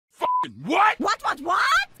What? What?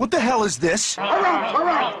 What the hell is this? Harumph.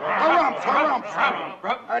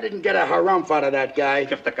 I didn't get a harumph out of that guy.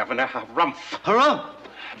 Give the governor harumph. Harumph?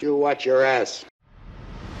 You watch your ass.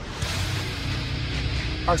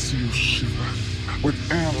 I see you shiver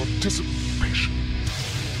with anticipation.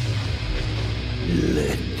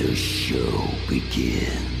 Let the show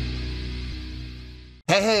begin.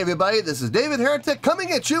 Hey everybody, this is David Heretic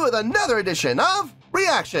coming at you with another edition of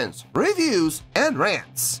Reactions, Reviews, and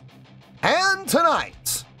Rants. And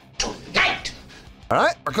tonight,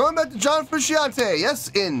 alright, we're coming back to John Frusciante. Yes,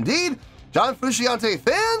 indeed, John Frusciante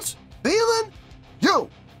Fans FEELIN YOU.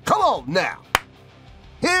 Come on now.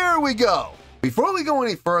 Here we go. Before we go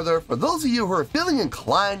any further, for those of you who are feeling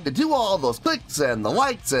inclined to do all those clicks and the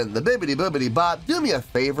likes and the bibbity-boobity-bop, do me a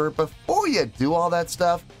favor, before you do all that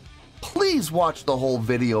stuff, please watch the whole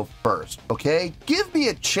video first, okay? Give me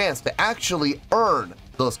a chance to actually earn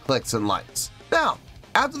those clicks and likes. Now,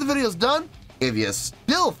 after the video's done, if you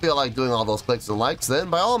still feel like doing all those clicks and likes, then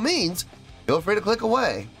by all means, feel free to click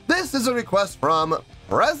away. This is a request from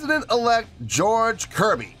President-elect George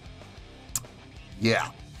Kirby. Yeah.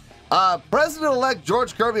 President-elect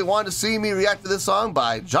George Kirby wanted to see me react to this song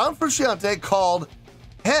by John Frusciante called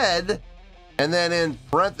Head, and then in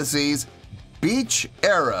parentheses, Beach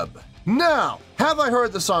Arab. Now, have I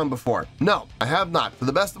heard the song before? No, I have not. To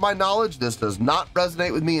the best of my knowledge, this does not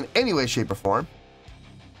resonate with me in any way, shape, or form.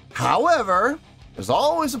 However, there's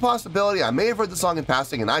always a possibility I may have heard the song in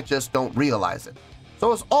passing and I just don't realize it.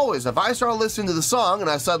 So as always, if I start listening to the song and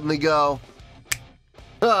I suddenly go,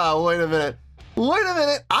 oh, wait a minute,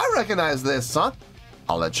 I recognize this song,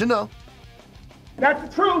 I'll let you know. That's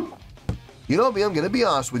the truth. You know me, I'm gonna be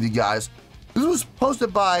honest with you guys. This was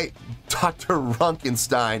posted by Dr.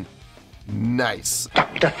 Runkenstein. Nice.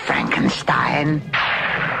 Dr. Frankenstein.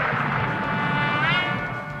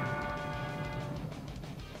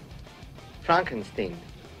 Frankenstein.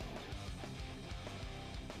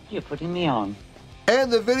 You're putting me on.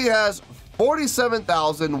 And the video has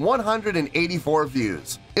 47,184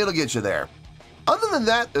 views. It'll get you there. Other than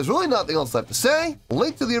that, there's really nothing else left to say.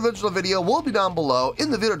 Link to the original video will be down below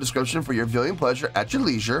in the video description for your viewing pleasure at your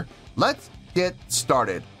leisure. Let's get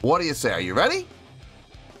started. What do you say? Are you ready?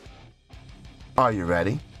 Are you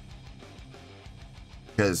ready?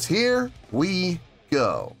 Because here we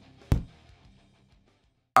go.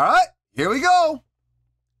 All right, here we go.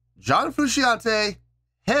 John Frusciante,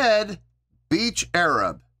 Head, Beach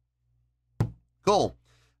Arab. Cool.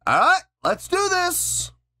 All right, let's do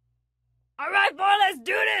this. All right, boy, let's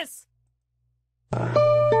do this.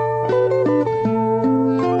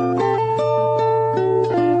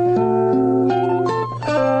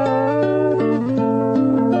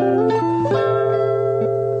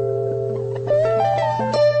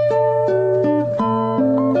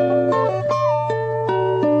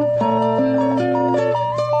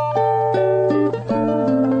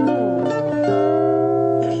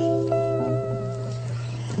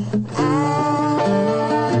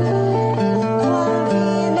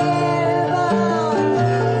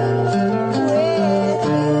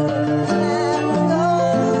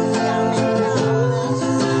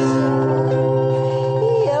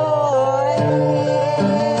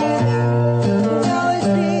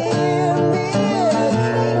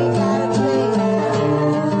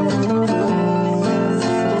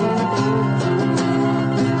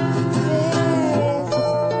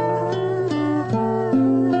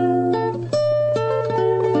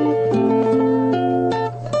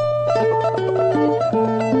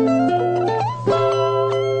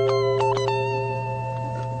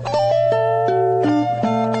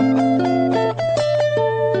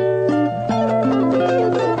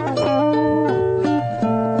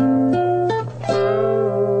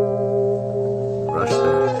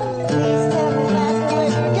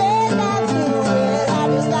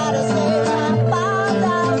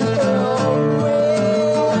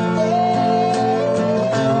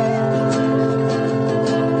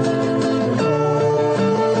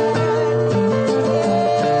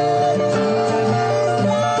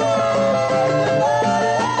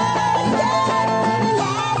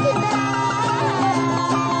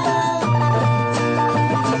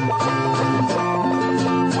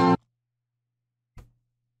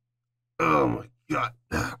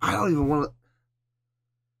 don't even want to.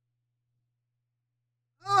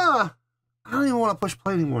 I don't even want to push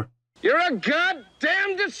play anymore. You're a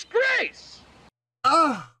goddamn disgrace!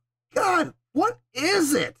 God, what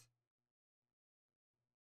is it?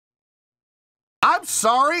 I'm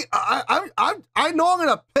sorry. I know I'm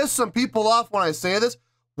gonna piss some people off when I say this.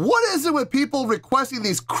 What is it with people requesting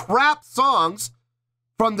these crap songs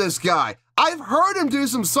from this guy? I've heard him do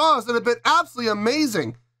some songs that have been absolutely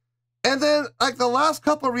amazing. And then, like, the last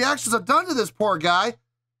couple of reactions I've done to this poor guy,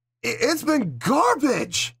 it's been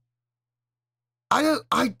garbage. I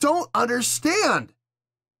don't understand.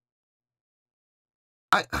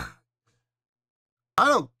 I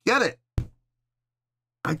don't get it.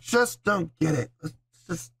 I just don't get it. Let's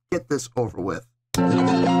just get this over with.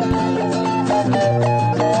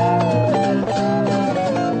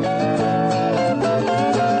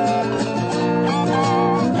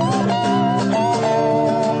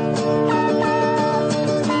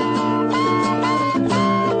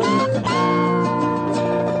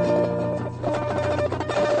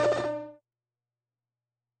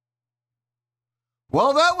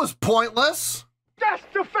 Well, that was pointless. That's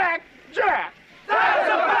the fact, Jack. That's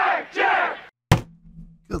a fact, Jack.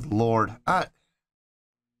 Good Lord.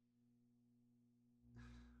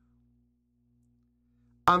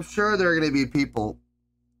 I'm sure there are going to be people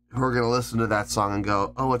who are going to listen to that song and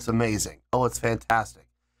go, oh, it's amazing. Oh, it's fantastic.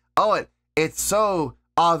 Oh, it's so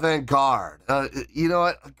avant-garde. You know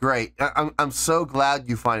what? Great. I'm so glad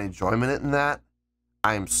you find enjoyment in that.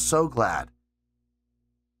 I am so glad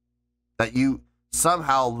that you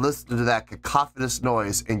somehow listened to that cacophonous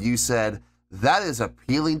noise and you said, that is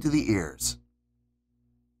appealing to the ears.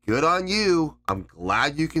 Good on you. I'm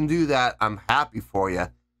glad you can do that. I'm happy for you.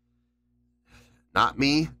 Not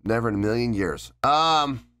me. Never in a million years. Let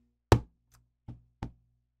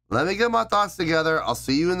me get my thoughts together. I'll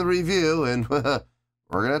see you in the review, and we're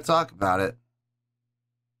going to talk about it.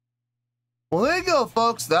 Well, there you go,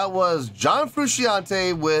 folks. That was John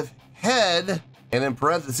Frusciante with Head, and in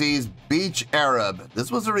parentheses, Beach Arab.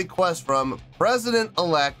 This was a request from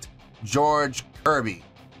President-elect George Kirby.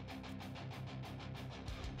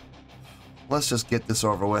 Let's just get this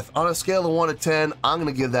over with. On a scale of 1 to 10, I'm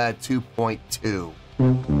going to give that 2.2.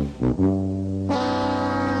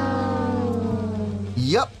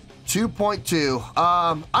 Yep, 2.2.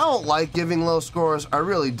 I don't like giving low scores. I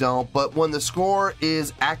really don't. But when the score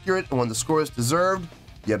is accurate and when the score is deserved,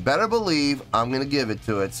 you better believe I'm going to give it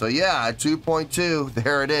to it. So yeah, 2.2.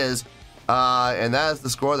 There it is. And that is the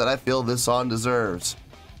score that I feel this song deserves.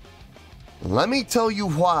 Let me tell you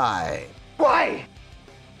why. Why?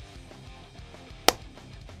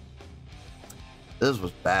 This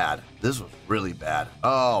was bad. This was really bad.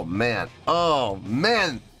 Oh, man. Oh,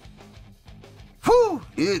 man. Whew.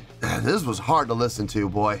 This was hard to listen to,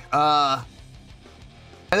 boy. And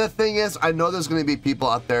the thing is, I know there's going to be people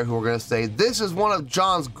out there who are going to say, this is one of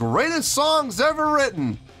John's greatest songs ever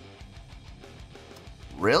written.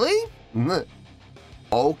 Really?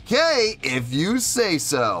 Okay, if you say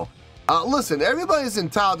so. Listen, everybody's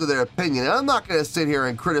entitled to their opinion. And I'm not going to sit here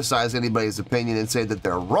and criticize anybody's opinion and say that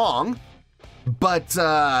they're wrong. But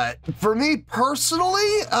for me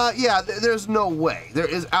personally, yeah, there's no way. There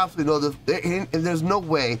is absolutely there's no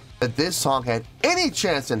way that this song had any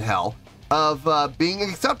chance in hell of being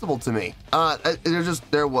acceptable to me.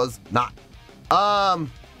 There was not.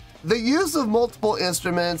 The use of multiple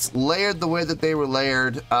instruments, layered the way that they were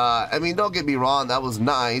layered, I mean, don't get me wrong, that was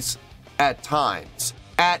nice at times.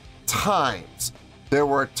 At times. There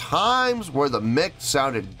were times where the mix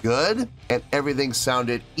sounded good and everything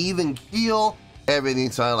sounded even keel. Everything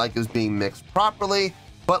sounded like it was being mixed properly,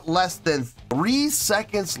 but less than 3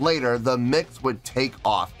 seconds later, the mix would take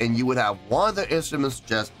off and you would have one of the instruments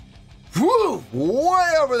just whoo,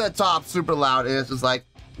 way over the top, super loud. And it's just like,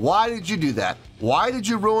 why did you do that? Why did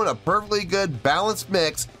you ruin a perfectly good balanced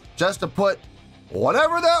mix just to put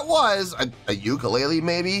whatever that was, a ukulele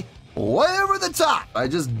maybe, way over the top? I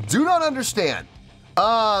just do not understand.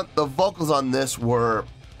 The vocals on this were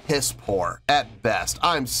piss poor at best.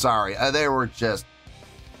 I'm sorry. They were just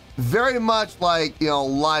very much like, you know,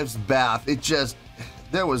 Life's Bath. It just,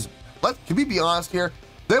 there was, can we be honest here?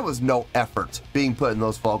 There was no effort being put in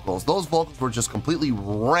those vocals. Those vocals were just completely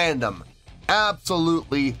random.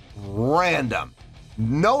 Absolutely random.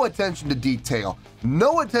 No attention to detail.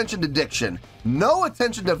 No attention to diction. No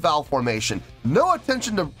attention to vowel formation. No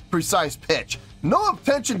attention to precise pitch. No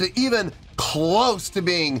attention to even close to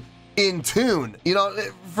being in tune. You know,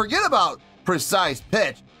 forget about precise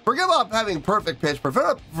pitch. Forget about having perfect pitch.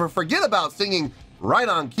 Forget about singing right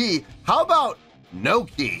on key. How about no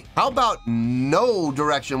key? How about no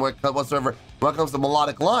direction whatsoever when it comes to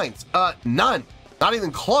melodic lines? None. Not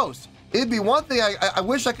even close. It'd be one thing, I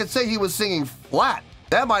wish I could say he was singing flat.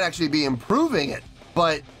 That might actually be improving it.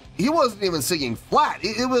 But he wasn't even singing flat.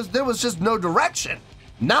 There was just no direction.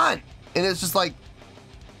 None. And it's just like,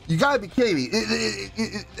 you gotta be kidding me.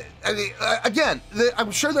 I mean, again,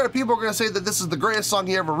 I'm sure there are people who are gonna say that this is the greatest song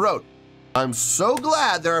he ever wrote. I'm so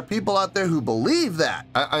glad there are people out there who believe that.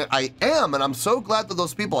 I am, and I'm so glad that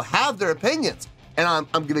those people have their opinions. and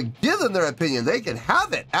I'm going to give them their opinion. They can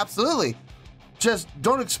have it, absolutely. Just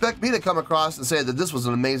don't expect me to come across and say that this was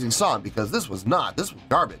an amazing song, because this was not. This was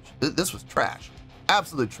garbage. This was trash.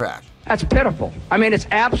 Absolute trash. That's pitiful. I mean, it's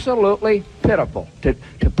absolutely pitiful to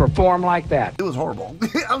perform like that. It was horrible.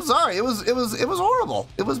 I'm sorry. It was horrible.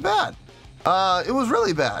 It was bad. It was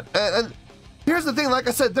really bad. And here's the thing. Like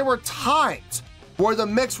I said, there were times where the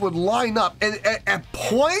mix would line up, and at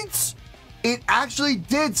points, it actually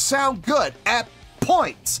did sound good. At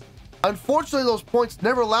points. Unfortunately, those points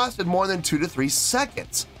never lasted more than 2 to 3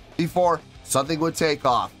 seconds before something would take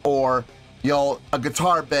off, or, you know, a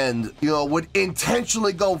guitar bend, you know, would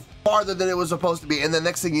intentionally go farther than it was supposed to be, and the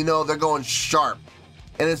next thing you know, they're going sharp.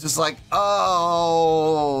 And it's just like,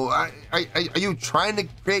 oh, are you trying to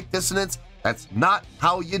create dissonance? That's not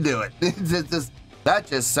how you do it. That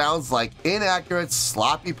just sounds like inaccurate,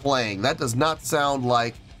 sloppy playing. That does not sound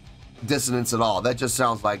like dissonance at all. That just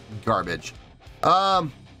sounds like garbage.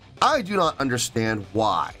 I do not understand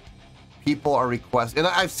why people are requesting, and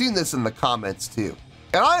I've seen this in the comments too,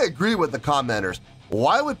 and I agree with the commenters.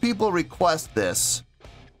 Why would people request this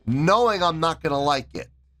knowing I'm not going to like it?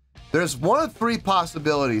 There's one of 3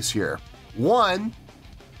 possibilities here. One,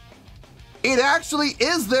 it actually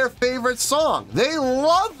is their favorite song. They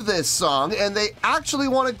love this song, and they actually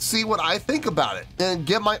want to see what I think about it and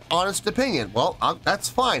give my honest opinion. Well, that's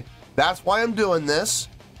fine. That's why I'm doing this,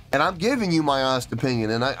 and I'm giving you my honest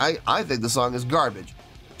opinion, and I think the song is garbage.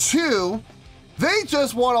 2, they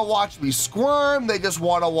just want to watch me squirm. They just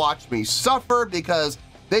want to watch me suffer, because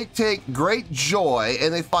they take great joy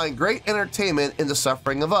and they find great entertainment in the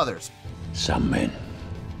suffering of others. Some men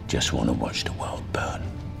just want to watch the world burn.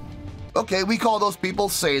 Okay, we call those people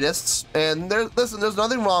sadists, and listen, there's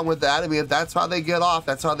nothing wrong with that. I mean, if that's how they get off,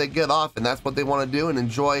 that's how they get off, and that's what they want to do and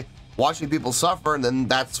enjoy watching people suffer, and then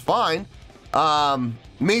that's fine.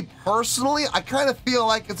 Me personally, I kind of feel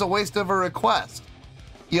like it's a waste of a request.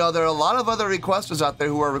 You know, there are a lot of other requesters out there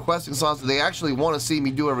who are requesting songs that they actually want to see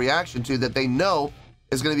me do a reaction to, that they know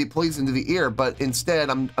is going to be pleasing to the ear, but instead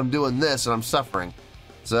I'm doing this and I'm suffering.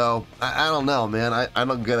 So I don't know, man. I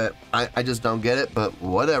don't get it. I just don't get it, but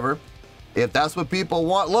whatever. If that's what people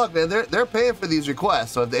want, look, man, they're paying for these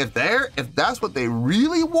requests. So if that's what they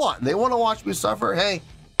really want, and they want to watch me suffer, hey,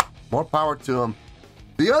 more power to them.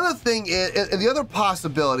 The other thing is, and the other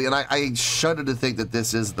possibility, and I shudder to think that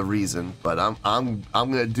this is the reason, but I'm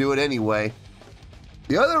gonna do it anyway.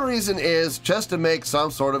 The other reason is just to make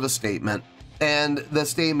some sort of a statement, and the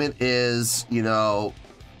statement is, you know,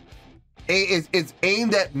 it's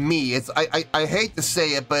aimed at me. I hate to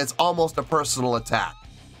say it, but it's almost a personal attack.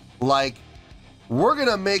 Like, we're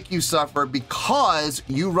gonna make you suffer because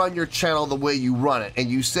you run your channel the way you run it, and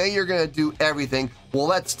you say you're gonna do everything. Well,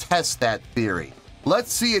 let's test that theory.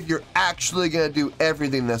 Let's see if you're actually gonna do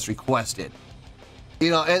everything that's requested.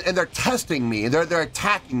 You know, and they're testing me, and they're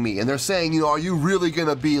attacking me, and they're saying, you know, are you really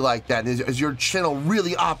gonna be like that? Is your channel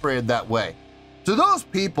really operated that way? To those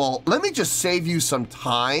people, let me just save you some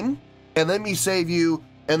time, and let me save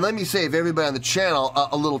everybody on the channel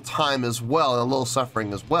a little time as well, and a little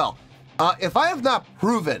suffering as well. If I have not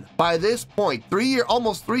proven by this point,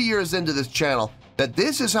 almost 3 years into this channel, that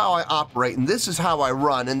this is how I operate, and this is how I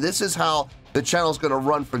run, and this is how the channel's gonna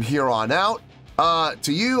run from here on out,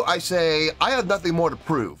 to you, I say, I have nothing more to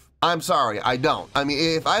prove. I'm sorry, I don't. I mean,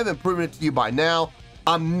 if I haven't proven it to you by now,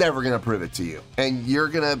 I'm never gonna prove it to you. And you're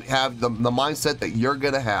gonna have the mindset that you're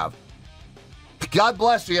gonna have. God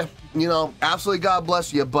bless you. You know, absolutely God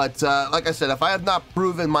bless you. But like I said, if I have not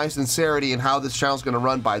proven my sincerity and how this channel's gonna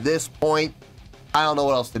run by this point, I don't know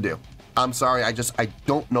what else to do. I'm sorry, I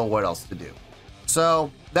don't know what else to do.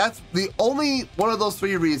 So that's the only one of those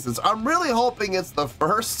 3 reasons. I'm really hoping it's the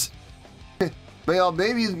first. You know,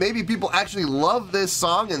 maybe people actually love this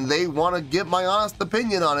song and they want to get my honest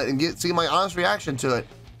opinion on it and see my honest reaction to it.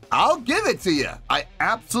 I'll give it to you. I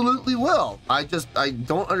absolutely will. I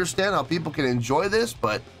don't understand how people can enjoy this,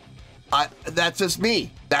 but that's just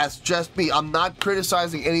me. That's just me. I'm not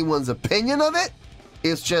criticizing anyone's opinion of it.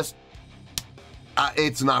 It's just,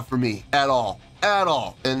 it's not for me at all. At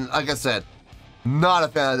all. And like I said, not a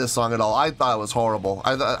fan of this song at all. I thought it was horrible.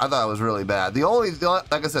 I thought it was really bad.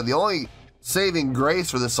 Like I said, the only saving grace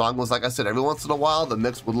for this song was, like I said, every once in a while the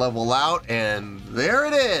mix would level out, and there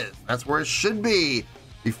it is. That's where it should be.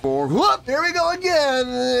 Before, whoop, there we go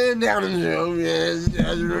again. Down in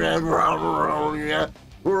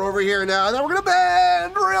we're over here now, and then we're gonna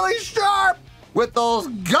bend really sharp with those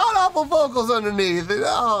god-awful vocals underneath.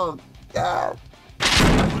 Oh, God.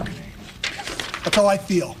 That's how I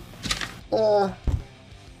feel.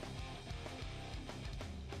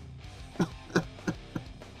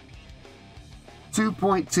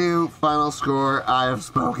 2.2 final score. I have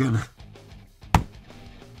spoken.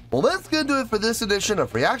 Well, that's going to do it for this edition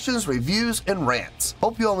of Reactions, Reviews, and Rants.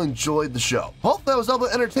 Hope you all enjoyed the show. Hope that I was able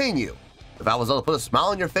to entertain you. If I was able to put a smile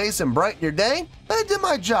on your face and brighten your day, I did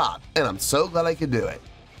my job, and I'm so glad I could do it.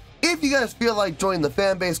 If you guys feel like joining the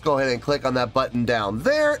fan base, go ahead and click on that button down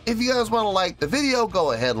there. If you guys want to like the video,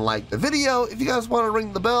 go ahead and like the video. If you guys want to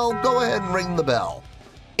ring the bell, go ahead and ring the bell.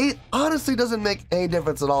 It honestly doesn't make any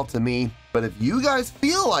difference at all to me, but if you guys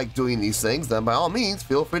feel like doing these things, then by all means,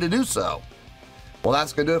 feel free to do so. Well,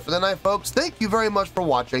 that's going to do it for the night, folks. Thank you very much for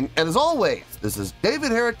watching, and as always, this is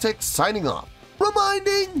David Heretic signing off,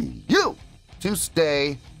 reminding you to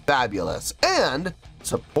stay fabulous and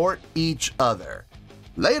support each other.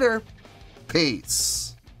 Later. Peace.